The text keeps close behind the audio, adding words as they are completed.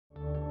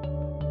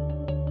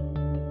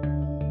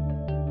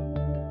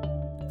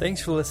Thanks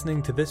for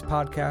listening to this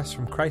podcast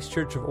from Christ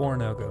Church of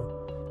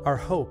Oronogo. Our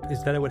hope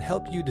is that it would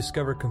help you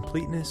discover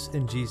completeness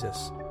in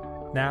Jesus.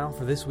 Now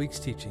for this week's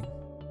teaching.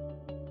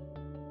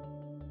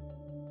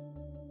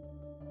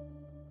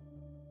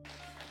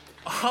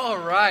 All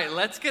right,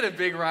 let's get a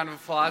big round of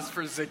applause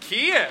for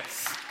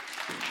Zacchaeus.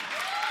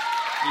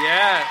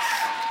 Yes.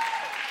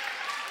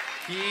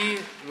 He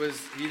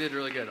did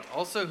really good.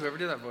 Also, whoever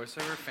did that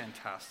voiceover,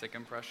 fantastic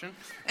impression.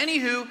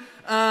 Anywho,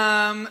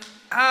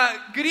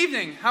 good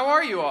evening. How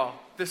are you all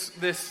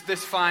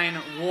this fine,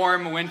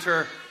 warm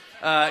winter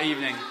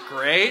evening?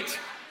 Great.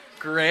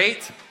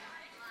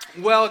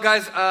 Well,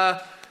 guys,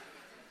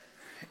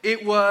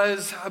 it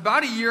was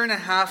about a year and a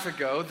half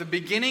ago, the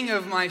beginning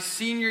of my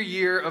senior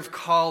year of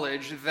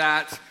college,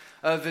 that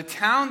the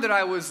town that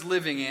I was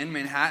living in,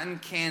 Manhattan,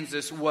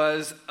 Kansas,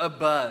 was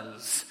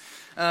abuzz.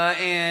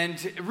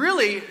 And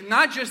really,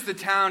 not just the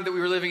town that we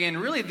were living in,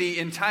 really the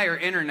entire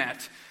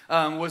internet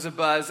was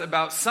abuzz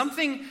about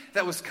something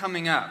that was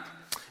coming up.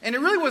 And it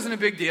really wasn't a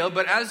big deal,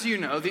 but as you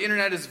know, the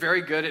internet is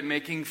very good at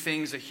making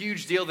things a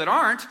huge deal that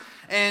aren't.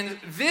 And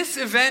this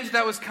event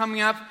that was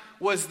coming up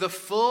was the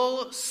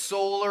full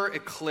solar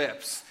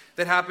eclipse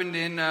that happened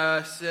in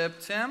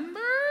September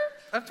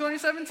of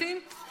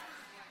 2017.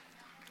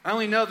 I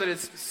only know that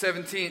it's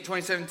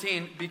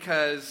 2017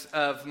 because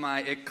of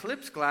my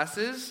eclipse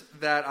glasses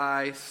that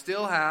I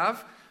still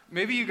have.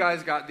 Maybe you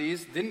guys got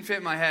these. Didn't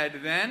fit my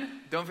head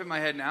then. Don't fit my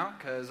head now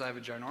because I have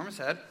a ginormous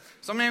head.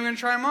 So I'm not even going to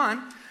try them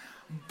on.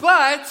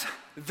 But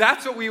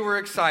that's what we were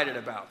excited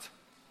about.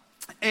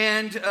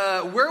 And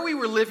where we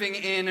were living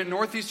in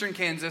northeastern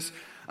Kansas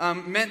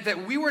meant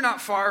that we were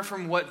not far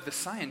from what the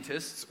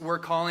scientists were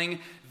calling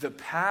the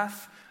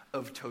path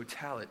of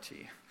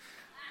totality.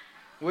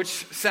 Which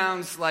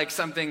sounds like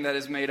something that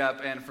is made up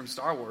and from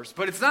Star Wars,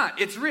 but it's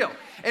not. It's real.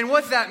 And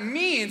what that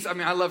means,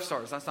 I love Star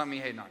Wars. That's not me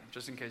hating on it,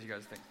 just in case you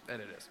guys think that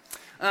it is.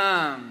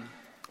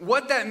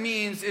 What that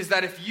means is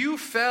that if you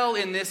fell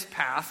in this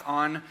path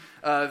on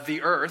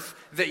the earth,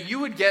 that you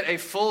would get a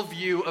full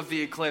view of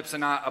the eclipse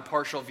and not a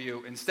partial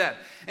view instead.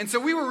 And so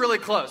we were really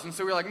close. And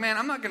so we were like, man,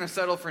 I'm not going to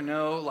settle for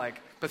no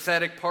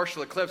pathetic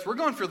partial eclipse. We're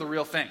going for the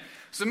real thing.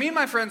 So me and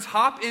my friends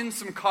hop in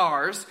some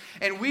cars,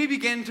 and we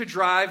begin to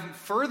drive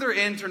further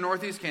into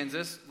northeast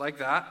Kansas, like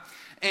that,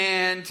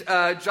 and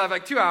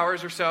drive 2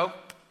 hours or so,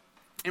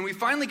 and we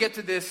finally get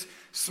to this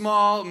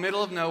small,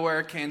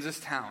 middle-of-nowhere Kansas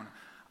town.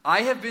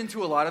 I have been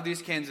to a lot of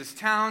these Kansas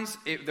towns.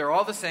 They're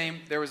all the same.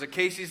 There was a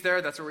Casey's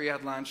there. That's where we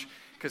had lunch,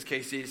 because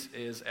Casey's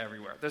is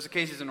everywhere. There's a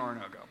Casey's in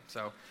Oronogo.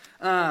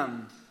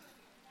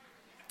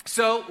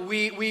 So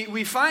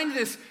we find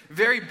this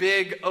very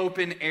big,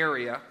 open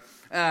area.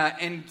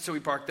 And so we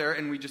park there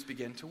and we just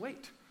begin to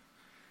wait.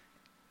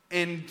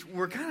 And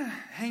we're kind of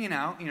hanging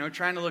out,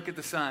 trying to look at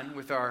the sun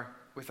with our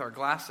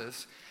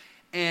glasses.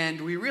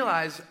 And we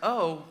realize,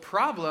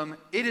 problem,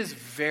 it is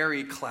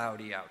very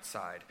cloudy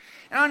outside.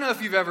 And I don't know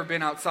if you've ever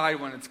been outside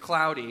when it's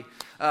cloudy,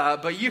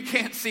 but you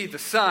can't see the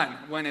sun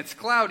when it's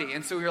cloudy.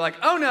 And so we were like,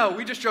 oh no,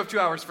 we just drove 2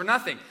 hours for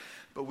nothing.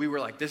 But we were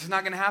like, this is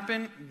not going to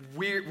happen.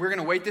 We're going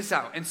to wait this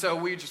out. And so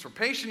we just were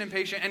patient.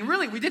 And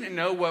really, we didn't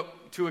know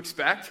what to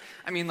expect.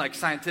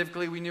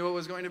 Scientifically, we knew what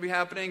was going to be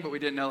happening, but we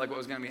didn't know what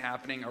was going to be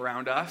happening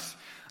around us.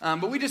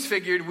 But we just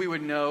figured we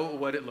would know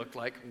what it looked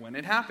like when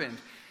it happened.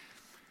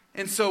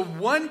 And so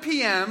 1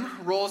 p.m.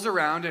 rolls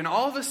around, and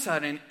all of a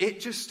sudden, it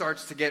just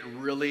starts to get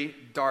really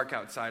dark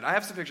outside. I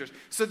have some pictures.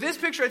 So this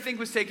picture, I think,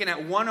 was taken at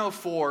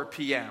 1:04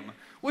 p.m.,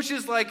 which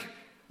is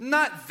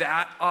not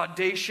that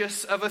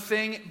audacious of a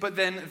thing, but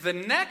then the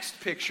next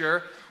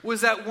picture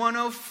was at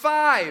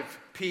 1:05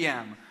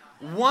 p.m.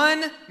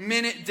 1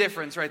 minute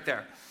difference right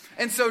there.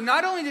 And so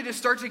not only did it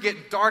start to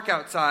get dark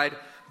outside,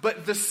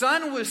 but the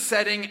sun was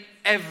setting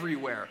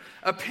everywhere.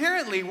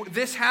 Apparently,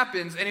 this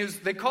happens, and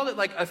they called it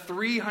a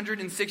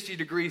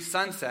 360-degree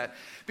sunset,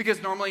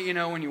 because normally,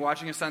 when you're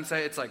watching a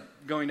sunset, it's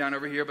going down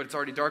over here, but it's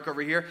already dark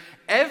over here.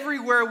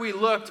 Everywhere we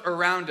looked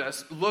around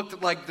us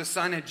looked like the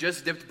sun had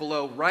just dipped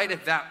below right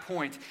at that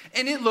point,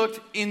 and it looked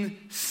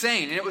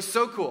insane, and it was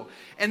so cool.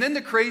 And then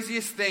the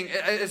craziest thing,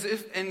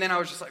 and then I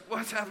was just like,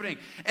 what's happening?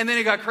 And then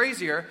it got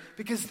crazier,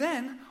 because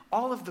then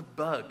all of the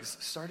bugs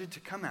started to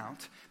come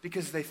out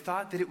because they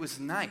thought that it was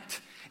night.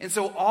 And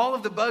so all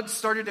of the bugs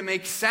started to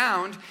make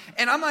sound,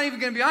 and I'm not even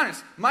going to be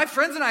honest. My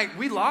friends and I,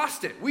 we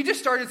lost it. We just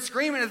started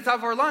screaming at the top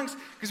of our lungs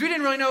because we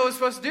didn't really know what we were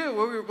supposed to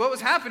do, what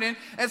was happening.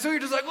 And so we were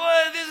just like,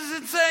 what? This is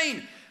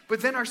insane.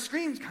 But then our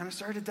screams kind of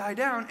started to die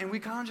down, and we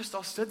kind of just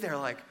all stood there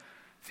like,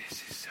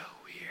 this is so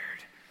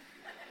weird.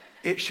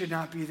 It should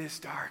not be this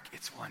dark.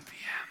 It's 1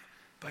 p.m.,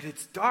 but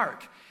it's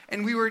dark.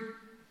 And we were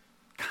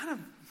kind of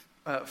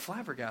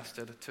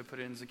flabbergasted, to put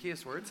it in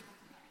Zacchaeus' words.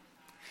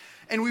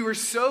 And we were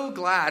so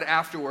glad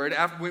afterward,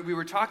 after we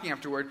were talking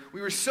afterward,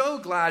 we were so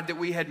glad that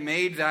we had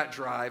made that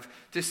drive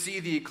to see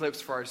the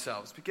eclipse for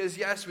ourselves. Because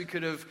yes, we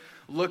could have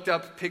looked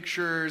up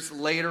pictures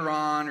later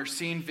on or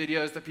seen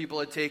videos that people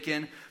had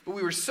taken, but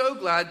we were so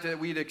glad that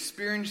we'd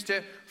experienced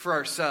it for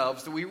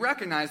ourselves, that we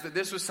recognized that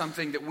this was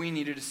something that we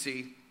needed to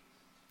see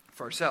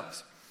for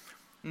ourselves.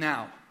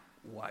 Now,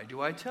 why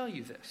do I tell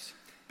you this?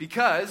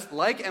 Because,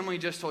 like Emily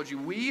just told you,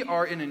 we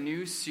are in a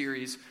new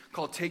series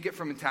called Take It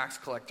From a Tax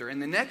Collector. In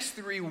the next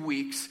 3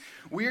 weeks,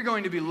 we are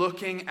going to be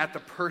looking at the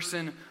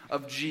person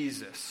of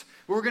Jesus.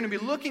 We're going to be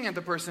looking at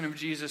the person of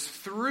Jesus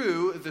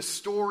through the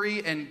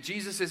story and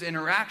Jesus'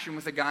 interaction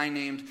with a guy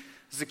named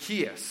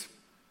Zacchaeus.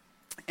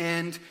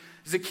 And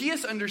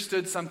Zacchaeus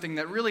understood something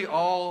that really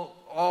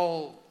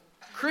all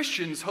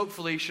Christians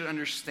hopefully should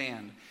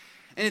understand.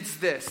 And it's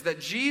this, that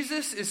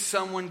Jesus is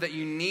someone that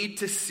you need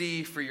to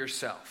see for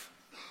yourself.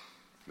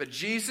 But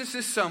Jesus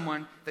is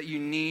someone that you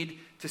need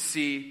to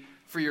see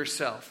for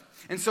yourself.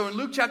 And so in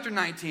Luke chapter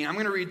 19, I'm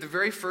going to read the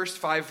very first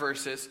 5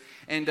 verses.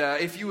 And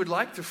if you would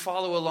like to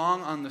follow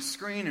along on the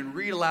screen and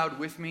read aloud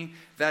with me,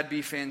 that'd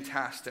be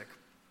fantastic.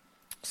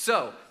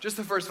 So, just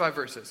the first 5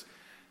 verses.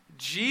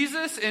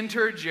 Jesus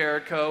entered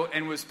Jericho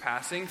and was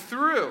passing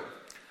through.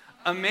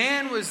 A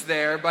man was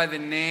there by the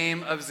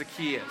name of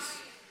Zacchaeus.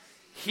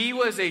 He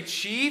was a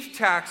chief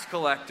tax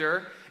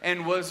collector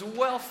and was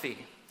wealthy.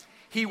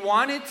 He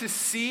wanted to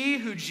see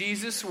who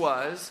Jesus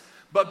was,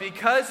 but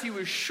because he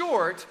was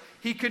short,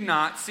 he could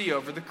not see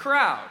over the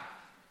crowd.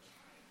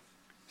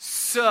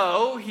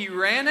 So he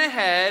ran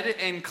ahead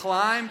and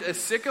climbed a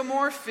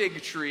sycamore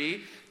fig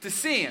tree to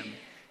see him,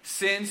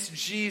 since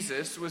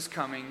Jesus was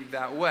coming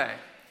that way.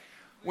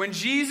 When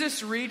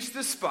Jesus reached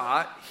the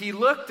spot, he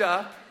looked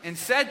up and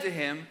said to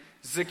him,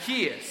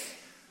 "Zacchaeus,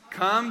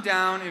 come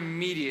down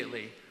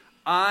immediately.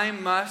 I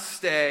must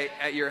stay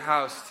at your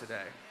house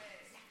today."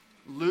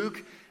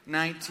 Luke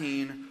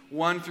 19,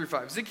 1 through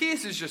 5.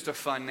 Zacchaeus is just a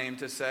fun name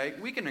to say.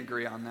 We can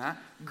agree on that.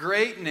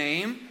 Great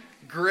name,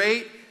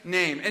 great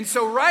name. And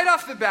so right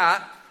off the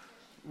bat,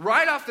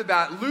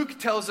 Luke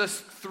tells us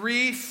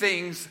 3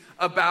 things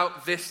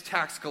about this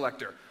tax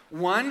collector.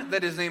 1,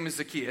 that his name is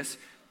Zacchaeus.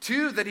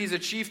 2, that he's a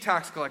chief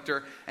tax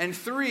collector. And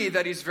 3,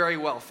 that he's very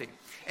wealthy.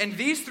 And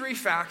these 3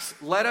 facts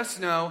let us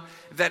know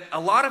that a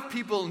lot of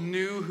people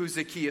knew who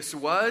Zacchaeus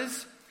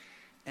was,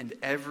 and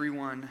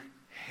everyone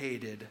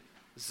hated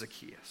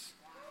Zacchaeus.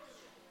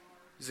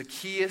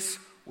 Zacchaeus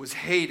was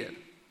hated.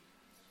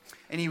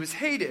 And he was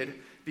hated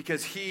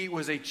because he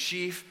was a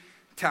chief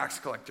tax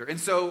collector. And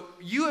so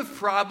you have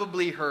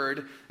probably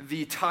heard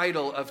the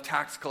title of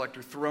tax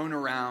collector thrown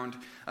around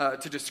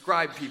to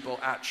describe people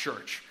at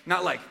church.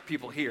 Not like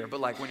people here, but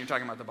like when you're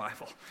talking about the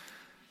Bible.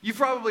 You've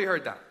probably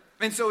heard that.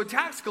 And so a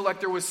tax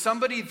collector was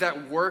somebody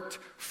that worked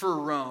for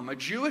Rome, a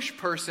Jewish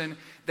person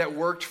that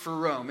worked for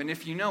Rome. And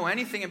if you know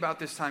anything about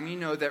this time, you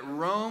know that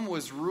Rome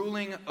was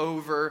ruling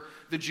over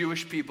the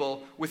Jewish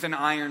people with an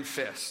iron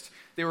fist.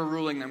 They were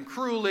ruling them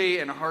cruelly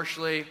and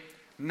harshly.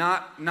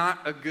 Not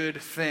a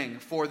good thing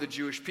for the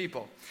Jewish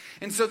people.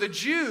 And so the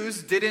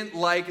Jews didn't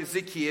like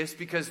Zacchaeus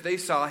because they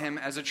saw him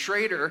as a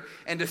traitor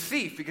and a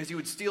thief, because he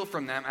would steal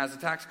from them as a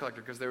tax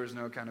collector because there was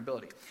no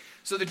accountability.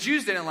 So the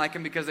Jews didn't like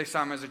him because they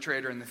saw him as a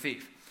traitor and the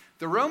thief.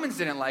 The Romans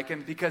didn't like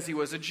him because he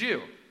was a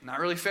Jew. Not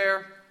really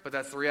fair, but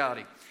that's the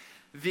reality.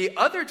 The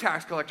other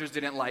tax collectors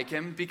didn't like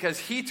him because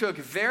he took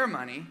their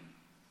money.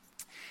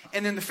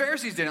 And then the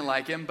Pharisees didn't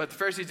like him, but the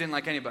Pharisees didn't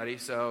like anybody,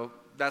 so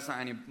that's not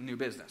any new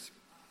business.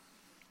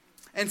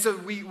 And so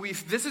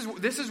this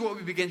is what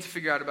we begin to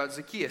figure out about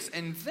Zacchaeus.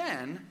 And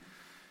then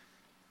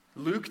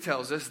Luke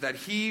tells us that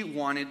he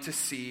wanted to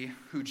see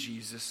who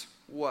Jesus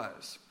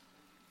was.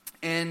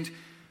 And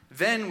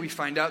then we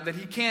find out that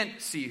he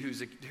can't see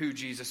who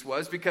Jesus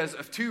was because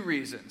of 2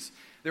 reasons.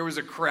 There was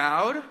a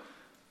crowd,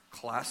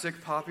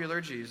 classic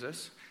popular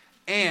Jesus,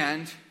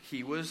 and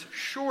he was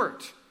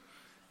short.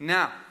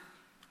 Now,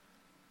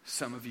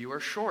 some of you are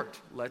short.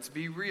 Let's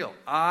be real.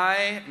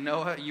 I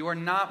know you are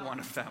not one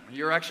of them.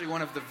 You're actually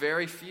one of the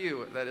very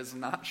few that is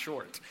not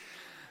short.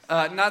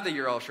 Not that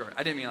you're all short.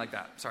 I didn't mean it like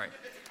that. Sorry.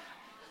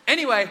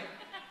 Anyway,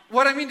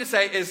 what I mean to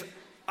say is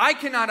I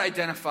cannot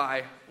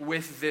identify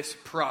with this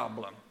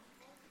problem.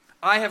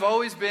 I have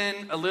always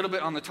been a little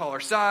bit on the taller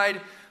side,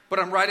 but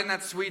I'm right in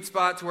that sweet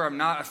spot to where I'm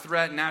not a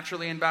threat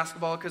naturally in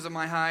basketball because of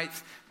my height,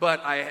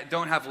 but I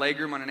don't have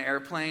legroom on an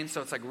airplane,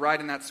 so it's like right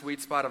in that sweet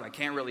spot of I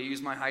can't really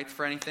use my height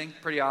for anything.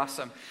 Pretty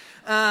awesome.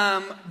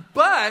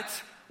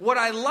 But what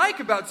I like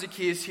about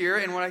Zacchaeus here,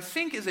 and what I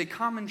think is a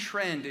common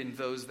trend in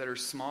those that are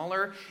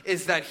smaller,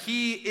 is that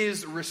he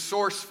is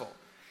resourceful.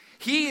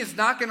 He is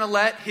not going to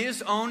let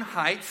his own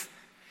height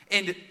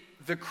and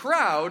the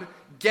crowd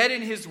get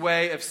in his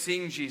way of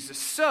seeing Jesus.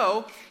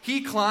 So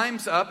he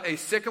climbs up a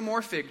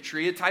sycamore fig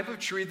tree, a type of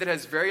tree that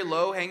has very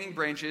low hanging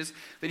branches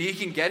that he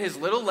can get his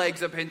little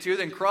legs up into,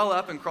 then crawl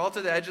up and crawl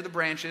to the edge of the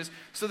branches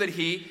so that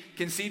he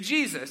can see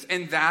Jesus.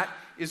 And that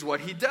is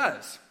what he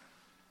does.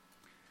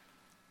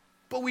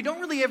 But we don't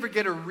really ever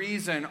get a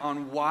reason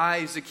on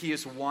why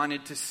Zacchaeus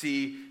wanted to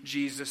see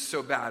Jesus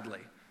so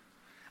badly.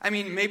 I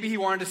mean, maybe he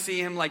wanted to see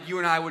him like you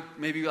and I would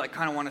maybe like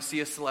kind of want to see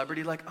a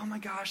celebrity, like, oh my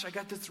gosh, I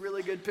got this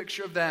really good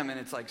picture of them, and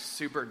it's like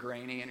super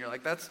grainy, and you're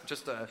like, that's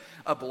just a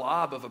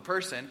blob of a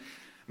person.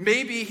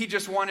 Maybe he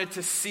just wanted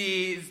to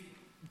see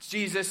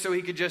Jesus so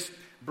he could just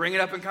bring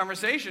it up in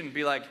conversation,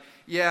 be like,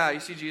 yeah,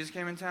 you see Jesus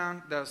came in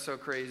town? That was so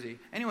crazy.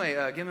 Anyway,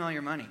 give me all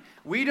your money.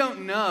 We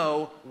don't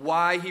know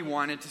why he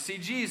wanted to see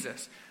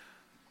Jesus.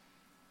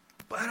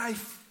 But I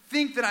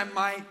think that I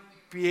might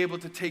be able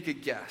to take a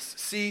guess.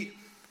 See,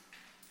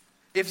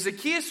 if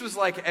Zacchaeus was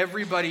like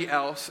everybody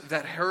else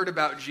that heard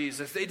about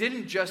Jesus, they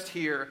didn't just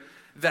hear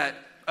that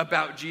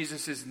about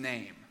Jesus'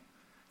 name.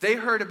 They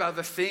heard about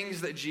the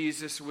things that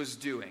Jesus was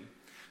doing.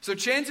 So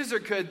chances are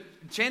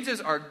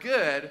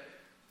good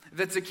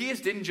that Zacchaeus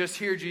didn't just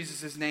hear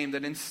Jesus' name,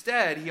 that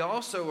instead he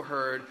also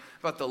heard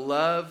about the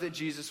love that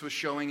Jesus was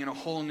showing in a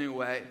whole new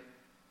way.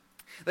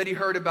 That he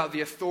heard about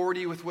the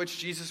authority with which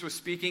Jesus was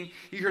speaking.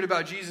 He heard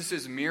about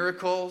Jesus'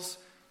 miracles.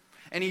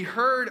 And he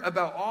heard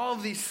about all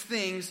of these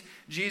things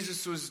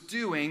Jesus was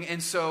doing.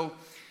 And so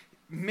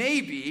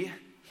maybe,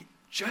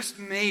 just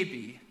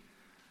maybe,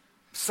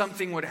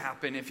 something would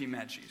happen if he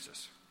met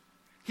Jesus.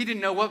 He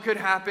didn't know what could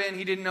happen.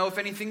 He didn't know if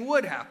anything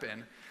would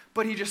happen.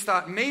 But he just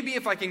thought, maybe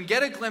if I can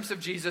get a glimpse of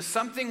Jesus,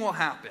 something will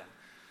happen.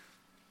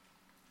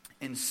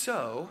 And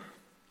so,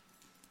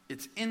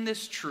 it's in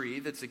this tree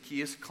that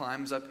Zacchaeus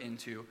climbs up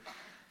into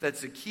that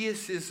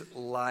Zacchaeus'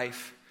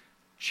 life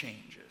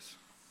changes.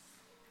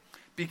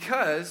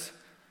 Because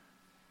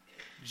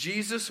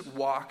Jesus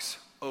walks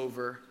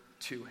over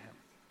to him.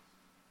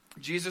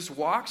 Jesus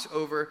walks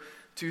over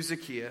to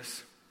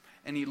Zacchaeus,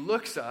 and he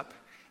looks up,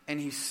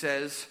 and he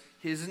says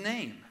his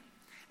name.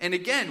 And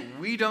again,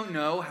 we don't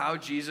know how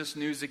Jesus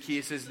knew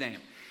Zacchaeus' name.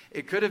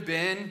 It could have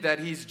been that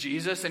he's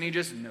Jesus and he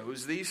just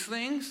knows these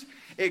things.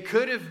 It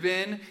could have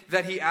been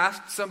that he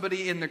asked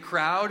somebody in the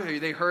crowd,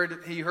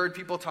 he heard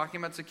people talking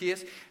about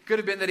Zacchaeus. It could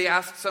have been that he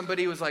asked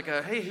somebody who was like,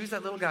 hey, who's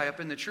that little guy up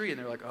in the tree? And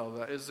they're like, oh,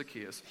 that is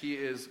Zacchaeus. He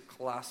is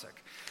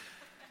classic.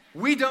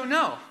 We don't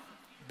know,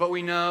 but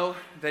we know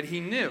that he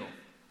knew.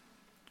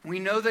 We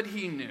know that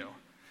he knew.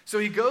 So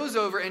he goes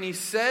over and he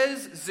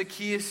says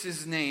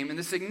Zacchaeus' name. And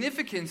the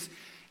significance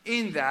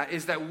in that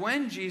is that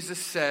when Jesus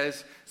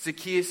says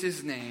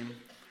Zacchaeus' name,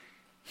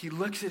 he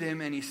looks at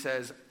him and he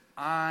says,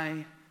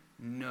 I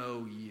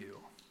know you.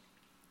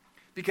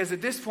 Because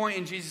at this point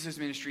in Jesus'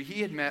 ministry,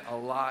 he had met a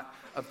lot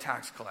of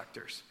tax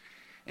collectors.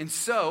 And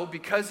so,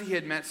 because he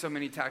had met so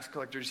many tax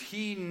collectors,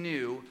 he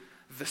knew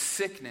the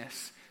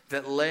sickness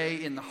that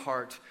lay in the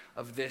heart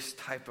of this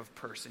type of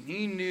person.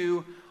 He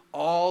knew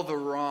all the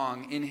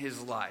wrong in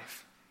his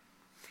life.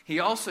 He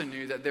also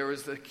knew that there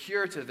was the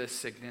cure to this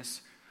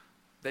sickness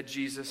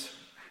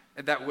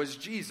that was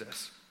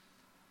Jesus.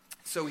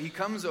 So he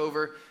comes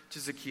over to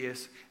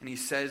Zacchaeus and he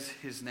says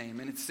his name.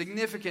 And it's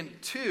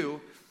significant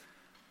too,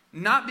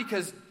 not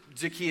because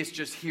Zacchaeus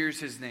just hears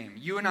his name.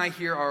 You and I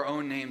hear our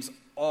own names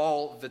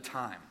all the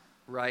time,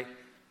 right?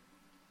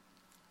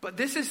 But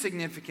this is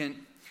significant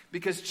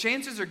because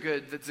chances are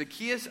good that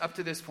Zacchaeus up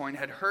to this point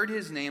had heard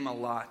his name a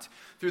lot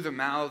through the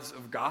mouths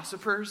of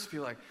gossipers. Be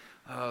like,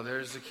 oh,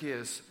 there's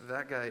Zacchaeus.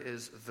 That guy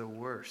is the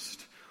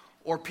worst.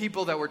 Or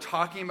people that were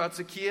talking about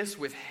Zacchaeus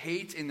with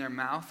hate in their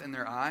mouth and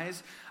their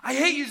eyes. I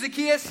hate you,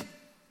 Zacchaeus.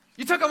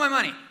 You took all my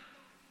money.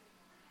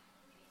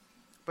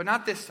 But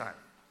not this time.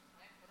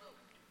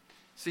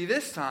 See,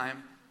 this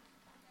time,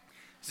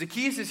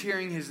 Zacchaeus is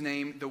hearing his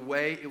name the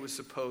way it was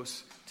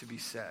supposed to be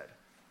said.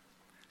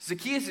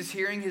 Zacchaeus is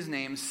hearing his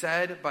name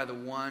said by the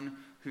one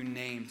who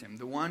named him,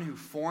 the one who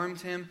formed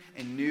him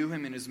and knew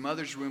him in his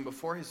mother's womb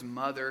before his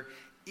mother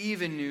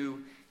even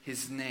knew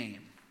his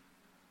name.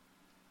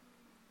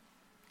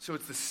 So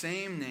it's the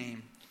same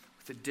name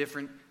with a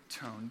different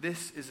tone.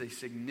 This is a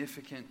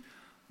significant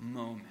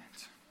moment.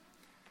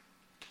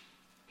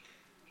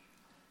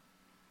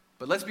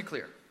 But let's be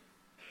clear.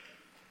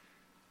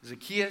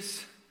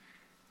 Zacchaeus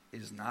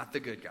is not the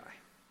good guy.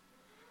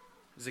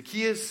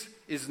 Zacchaeus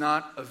is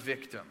not a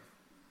victim.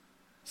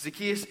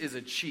 Zacchaeus is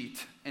a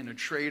cheat and a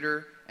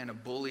traitor and a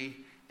bully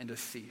and a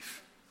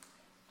thief.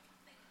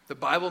 The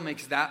Bible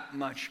makes that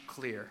much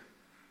clear.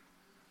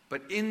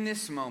 But in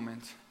this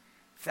moment,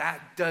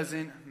 that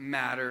doesn't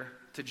matter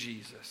to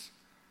Jesus.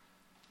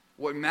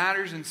 What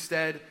matters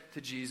instead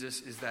to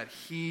Jesus is that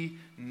he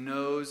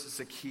knows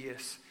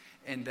Zacchaeus,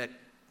 and that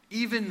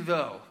even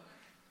though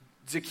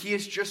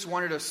Zacchaeus just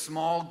wanted a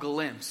small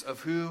glimpse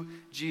of who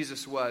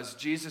Jesus was,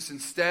 Jesus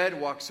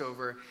instead walks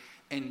over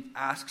and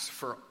asks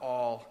for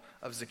all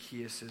of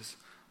Zacchaeus'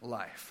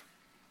 life.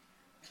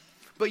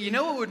 But you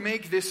know what would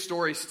make this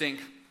story stink?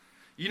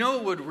 You know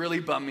what would really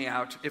bum me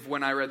out if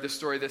when I read this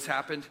story this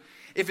happened?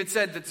 If it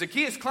said that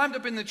Zacchaeus climbed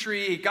up in the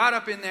tree, he got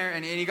up in there,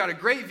 and he got a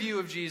great view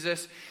of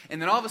Jesus,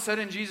 and then all of a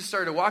sudden Jesus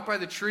started to walk by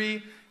the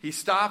tree, he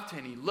stopped,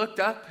 and he looked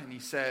up, and he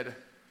said,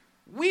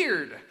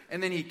 weird,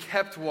 and then he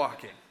kept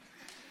walking.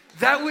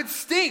 That would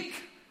stink.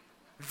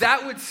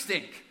 That would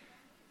stink.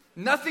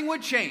 Nothing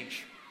would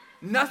change.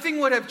 Nothing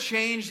would have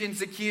changed in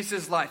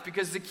Zacchaeus' life,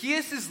 because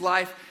Zacchaeus'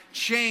 life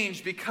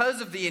changed because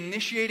of the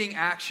initiating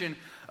action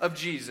of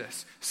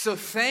Jesus. So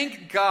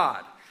thank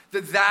God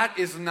that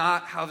is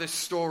not how this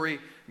story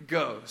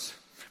goes.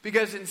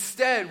 Because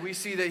instead we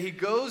see that he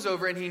goes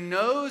over and he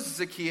knows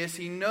Zacchaeus,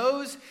 he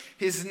knows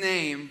his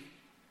name,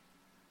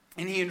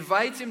 and he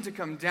invites him to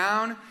come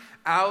down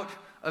out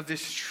of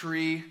this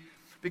tree.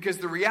 Because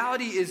the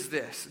reality is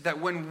this, that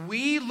when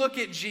we look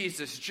at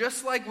Jesus,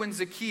 just like when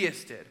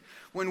Zacchaeus did,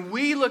 when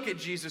we look at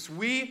Jesus,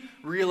 we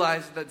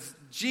realize that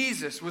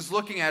Jesus was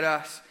looking at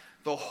us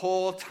the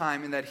whole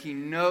time and that he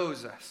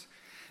knows us.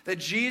 That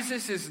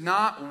Jesus is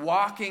not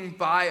walking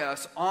by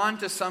us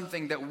onto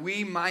something that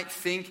we might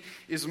think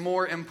is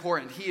more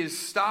important. He is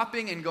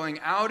stopping and going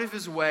out of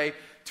his way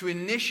to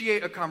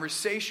initiate a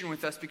conversation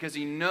with us because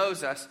he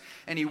knows us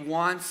and he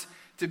wants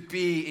to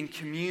be in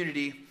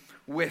community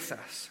with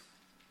us.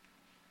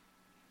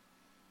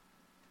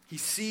 He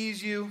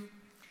sees you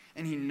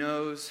and he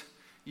knows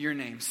your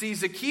name. See,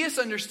 Zacchaeus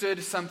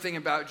understood something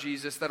about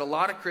Jesus that a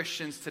lot of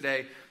Christians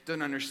today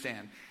don't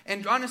understand.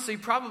 And honestly,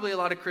 probably a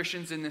lot of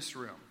Christians in this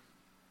room.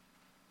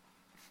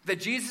 That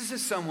Jesus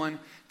is someone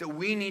that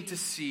we need to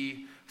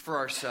see for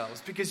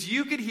ourselves. Because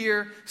you could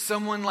hear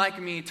someone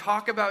like me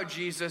talk about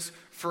Jesus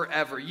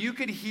forever. You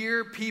could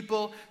hear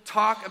people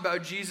talk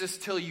about Jesus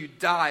till you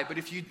die. But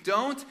if you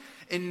don't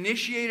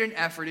initiate an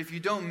effort, if you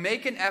don't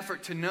make an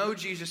effort to know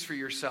Jesus for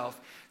yourself,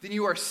 then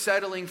you are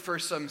settling for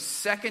some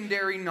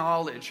secondary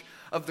knowledge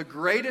of the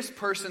greatest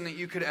person that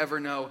you could ever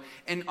know.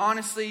 And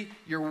honestly,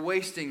 you're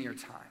wasting your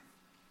time.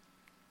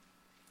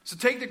 So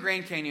take the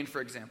Grand Canyon, for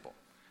example.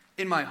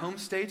 In my home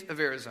state of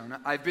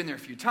Arizona, I've been there a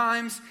few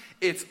times.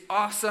 It's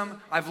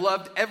awesome. I've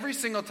loved every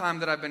single time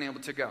that I've been able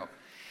to go.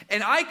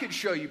 And I could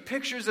show you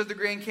pictures of the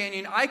Grand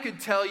Canyon. I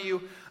could tell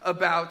you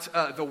about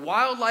the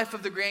wildlife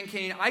of the Grand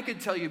Canyon. I could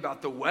tell you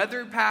about the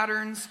weather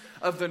patterns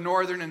of the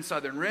northern and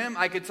southern rim.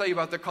 I could tell you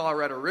about the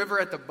Colorado River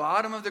at the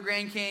bottom of the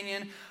Grand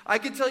Canyon. I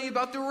could tell you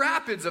about the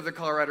rapids of the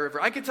Colorado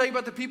River. I could tell you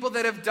about the people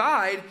that have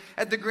died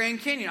at the Grand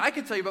Canyon. I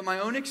could tell you about my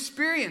own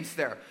experience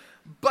there.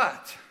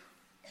 But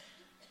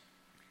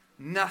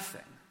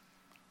nothing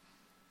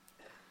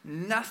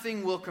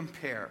will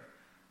compare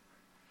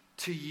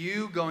to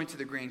you going to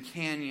the Grand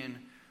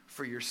Canyon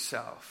for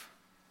yourself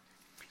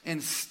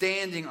and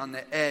standing on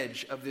the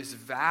edge of this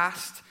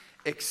vast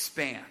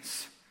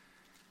expanse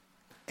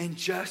and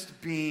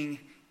just being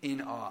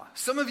in awe.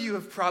 Some of you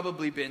have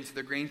probably been to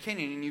the Grand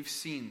Canyon and you've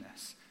seen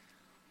this.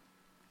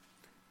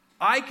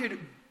 I could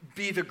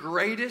be the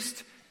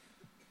greatest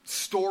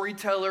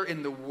storyteller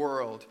in the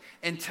world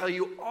and tell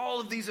you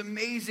all of these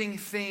amazing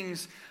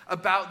things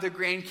about the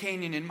Grand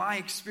Canyon and my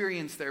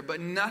experience there,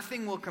 but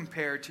nothing will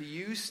compare to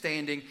you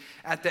standing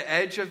at the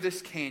edge of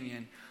this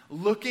canyon,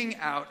 looking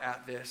out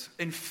at this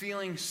and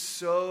feeling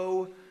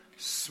so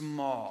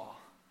small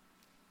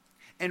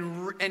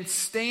and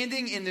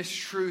standing in this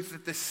truth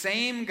that the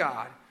same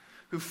God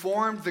who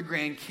formed the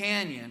Grand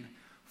Canyon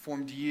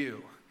formed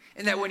you.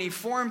 And that when he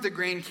formed the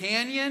Grand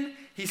Canyon,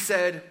 he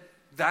said,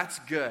 "That's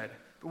good."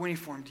 But when he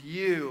formed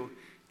you,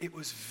 it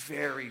was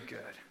very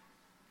good.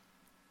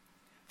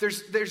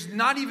 There's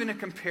not even a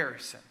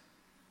comparison.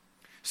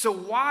 So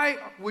why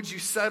would you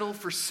settle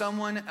for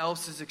someone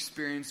else's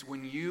experience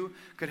when you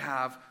could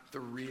have the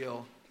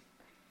real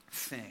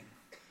thing?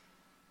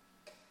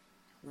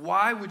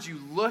 Why would you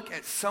look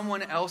at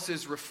someone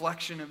else's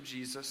reflection of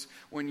Jesus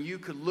when you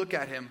could look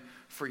at him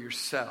for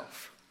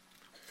yourself?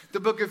 The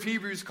book of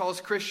Hebrews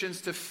calls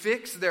Christians to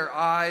fix their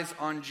eyes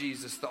on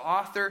Jesus, the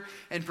author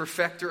and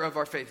perfecter of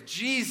our faith.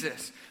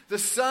 Jesus, the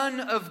Son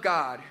of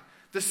God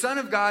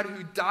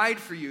who died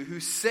for you, who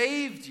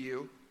saved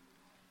you,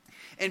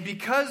 and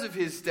because of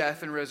his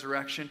death and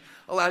resurrection,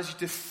 allows you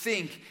to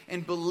think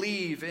and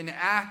believe and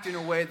act in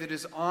a way that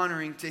is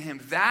honoring to him.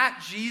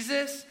 That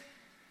Jesus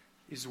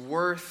is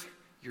worth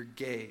your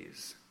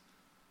gaze.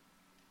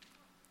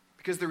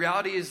 Because the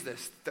reality is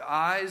this: the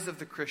eyes of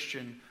the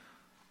Christian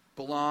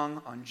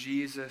belong on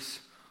Jesus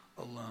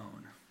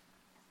alone.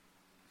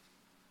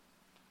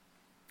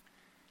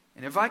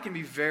 And if I can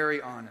be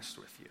very honest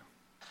with you,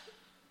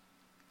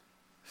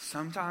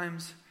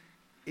 sometimes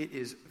it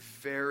is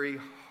very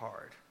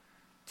hard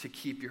to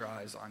keep your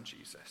eyes on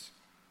Jesus.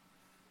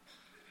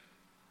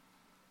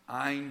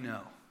 I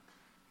know.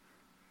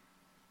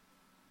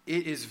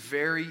 It is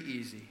very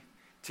easy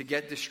to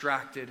get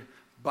distracted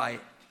by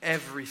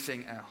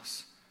everything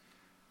else.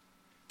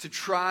 To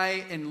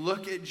try and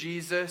look at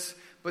Jesus,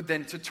 but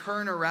then to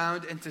turn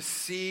around and to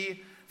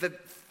see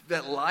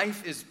that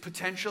life is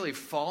potentially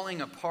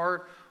falling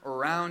apart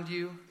around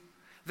you,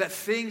 that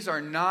things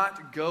are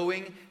not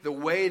going the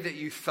way that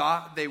you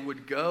thought they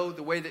would go,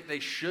 the way that they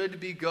should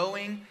be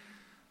going.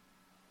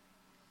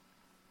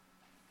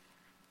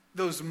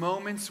 Those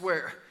moments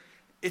where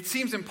it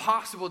seems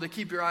impossible to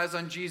keep your eyes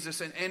on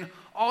Jesus, and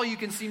all you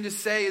can seem to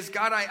say is,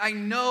 "God, I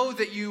know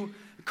that you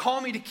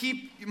call me to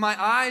keep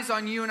my eyes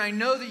on you, and I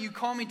know that you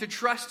call me to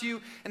trust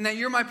you, and that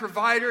you're my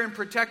provider and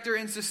protector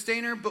and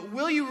sustainer, but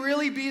will you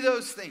really be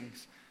those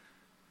things?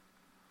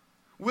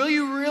 Will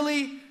you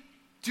really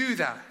do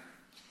that?"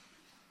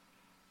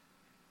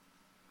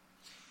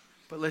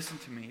 But listen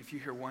to me. If you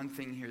hear one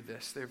thing, hear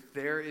this.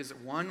 There is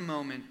one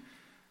moment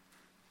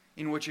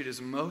in which it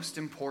is most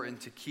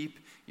important to keep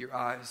your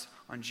eyes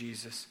on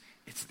Jesus.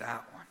 It's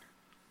that one.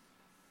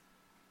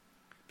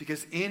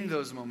 Because in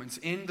those moments,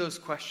 in those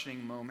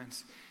questioning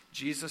moments,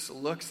 Jesus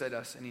looks at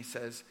us and he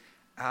says,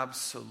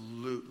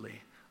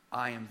 "Absolutely,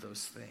 I am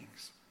those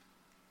things."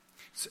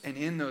 And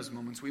in those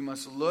moments, we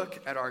must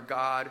look at our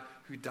God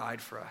who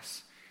died for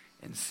us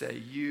and say,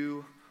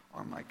 "You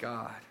are my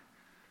God.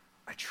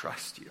 I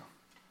trust you.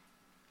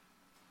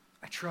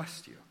 I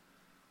trust you.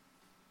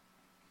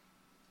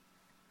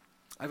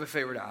 I have a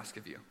favor to ask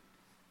of you.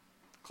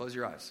 Close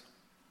your eyes.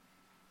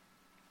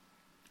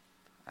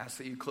 I ask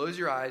that you close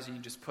your eyes and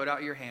you just put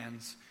out your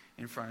hands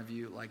in front of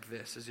you like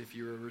this, as if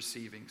you were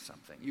receiving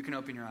something. You can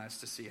open your eyes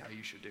to see how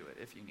you should do it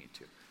if you need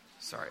to.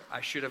 Sorry,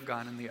 I should have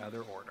gone in the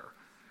other order.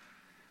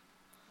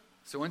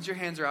 So once your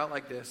hands are out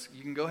like this,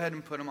 you can go ahead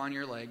and put them on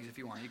your legs if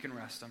you want. You can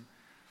rest them.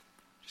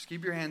 Just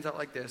keep your hands out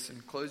like this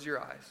and close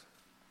your eyes.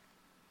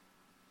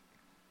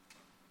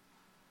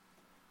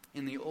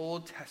 In the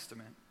Old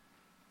Testament,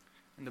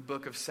 in the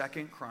book of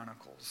 2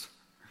 Chronicles,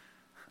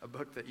 a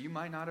book that you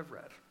might not have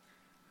read,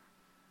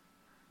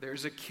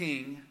 there's a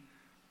king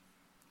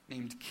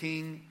named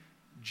King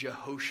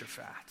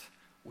Jehoshaphat,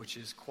 which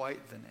is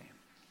quite the name.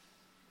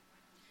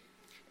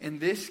 And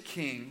this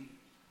king,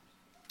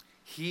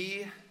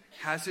 he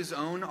has his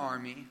own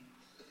army,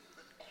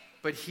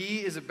 but he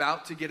is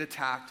about to get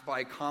attacked by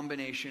a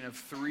combination of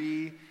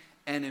 3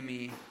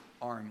 enemy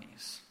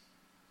armies.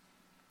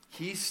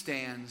 He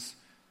stands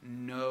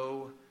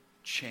no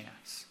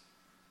chance.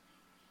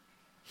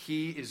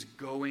 He is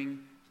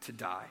going to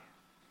die.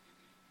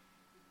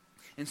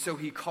 And so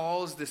he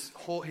calls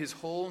his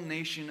whole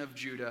nation of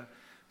Judah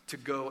to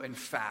go and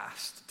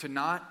fast, to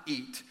not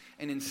eat,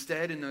 and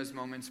instead in those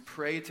moments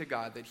pray to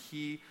God that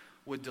he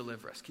would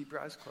deliver us. Keep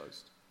your eyes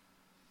closed.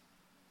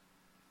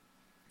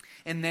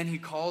 And then he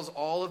calls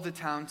all of the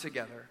town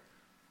together.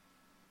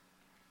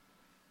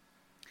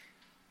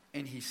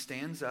 And he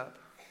stands up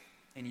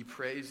and he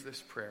prays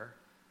this prayer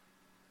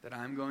that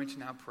I'm going to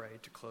now pray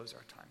to close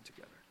our time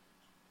together.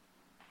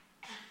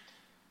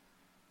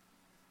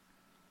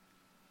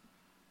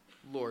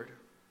 Lord,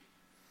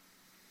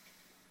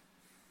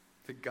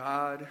 the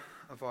God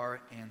of our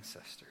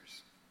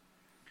ancestors,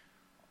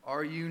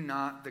 are you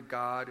not the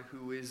God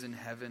who is in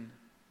heaven?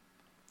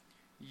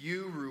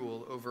 You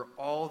rule over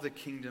all the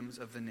kingdoms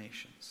of the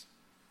nations.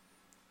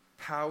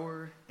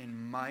 Power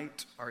and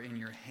might are in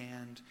your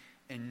hand,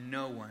 and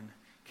no one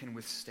can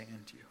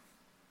withstand you.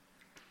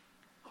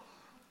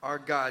 Our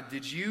God,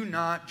 did you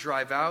not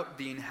drive out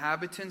the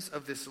inhabitants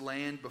of this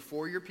land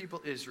before your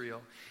people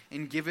Israel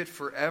and give it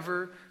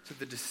forever to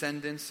the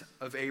descendants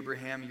of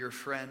Abraham, your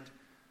friend?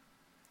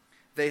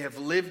 They have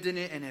lived in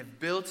it and have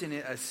built in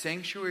it a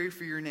sanctuary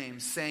for your name,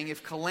 saying,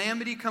 if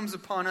calamity comes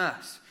upon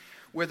us,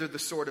 whether the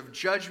sword of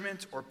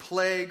judgment or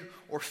plague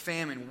or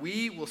famine,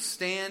 we will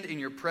stand in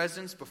your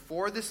presence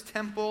before this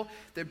temple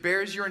that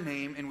bears your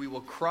name, and we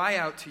will cry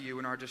out to you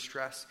in our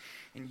distress,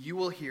 and you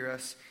will hear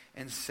us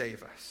and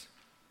save us.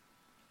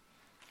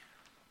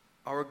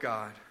 Our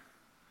God,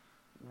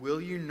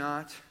 will you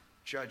not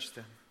judge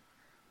them?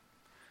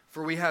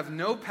 For we have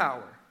no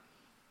power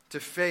to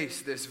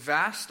face this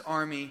vast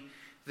army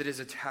that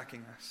is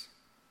attacking us.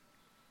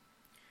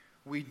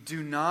 We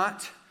do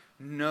not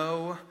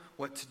know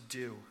what to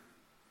do,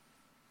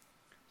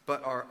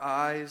 but our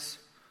eyes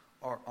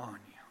are on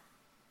you.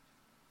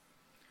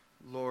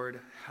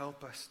 Lord,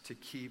 help us to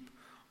keep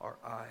our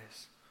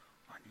eyes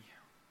on you.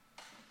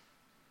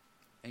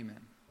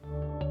 Amen.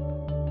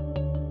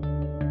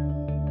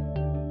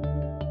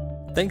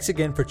 Thanks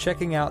again for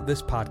checking out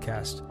this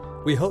podcast.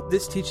 We hope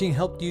this teaching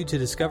helped you to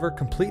discover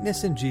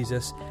completeness in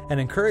Jesus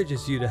and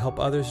encourages you to help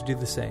others do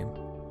the same.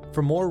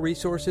 For more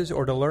resources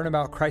or to learn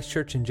about Christ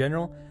Church in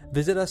general,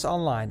 visit us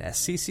online at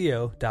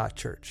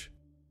cco.church.